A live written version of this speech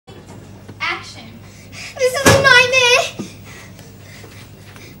This is a nightmare.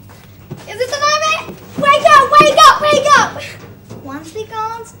 Is this a nightmare? Wake up, wake up, wake up. Once we go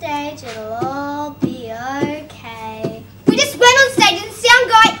on stage, it'll all be okay. We just went on stage and the sound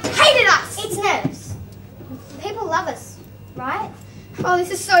guy hated us. It's nerves. People love us, right? Oh,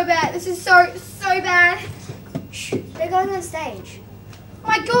 this is so bad. This is so bad. Shh, they're going on stage. Oh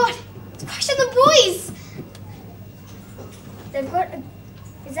my God, it's Crush and the boys. They've got a...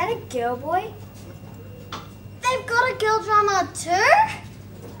 Is that a girl boy? They've got a girl drummer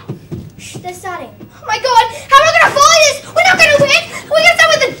too? Shh, they're starting. Oh my God, how am I going to follow this? We're not going to win. We're going to start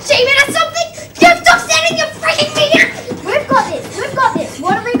with a G-man or something. You stop standing, you're freaking me out.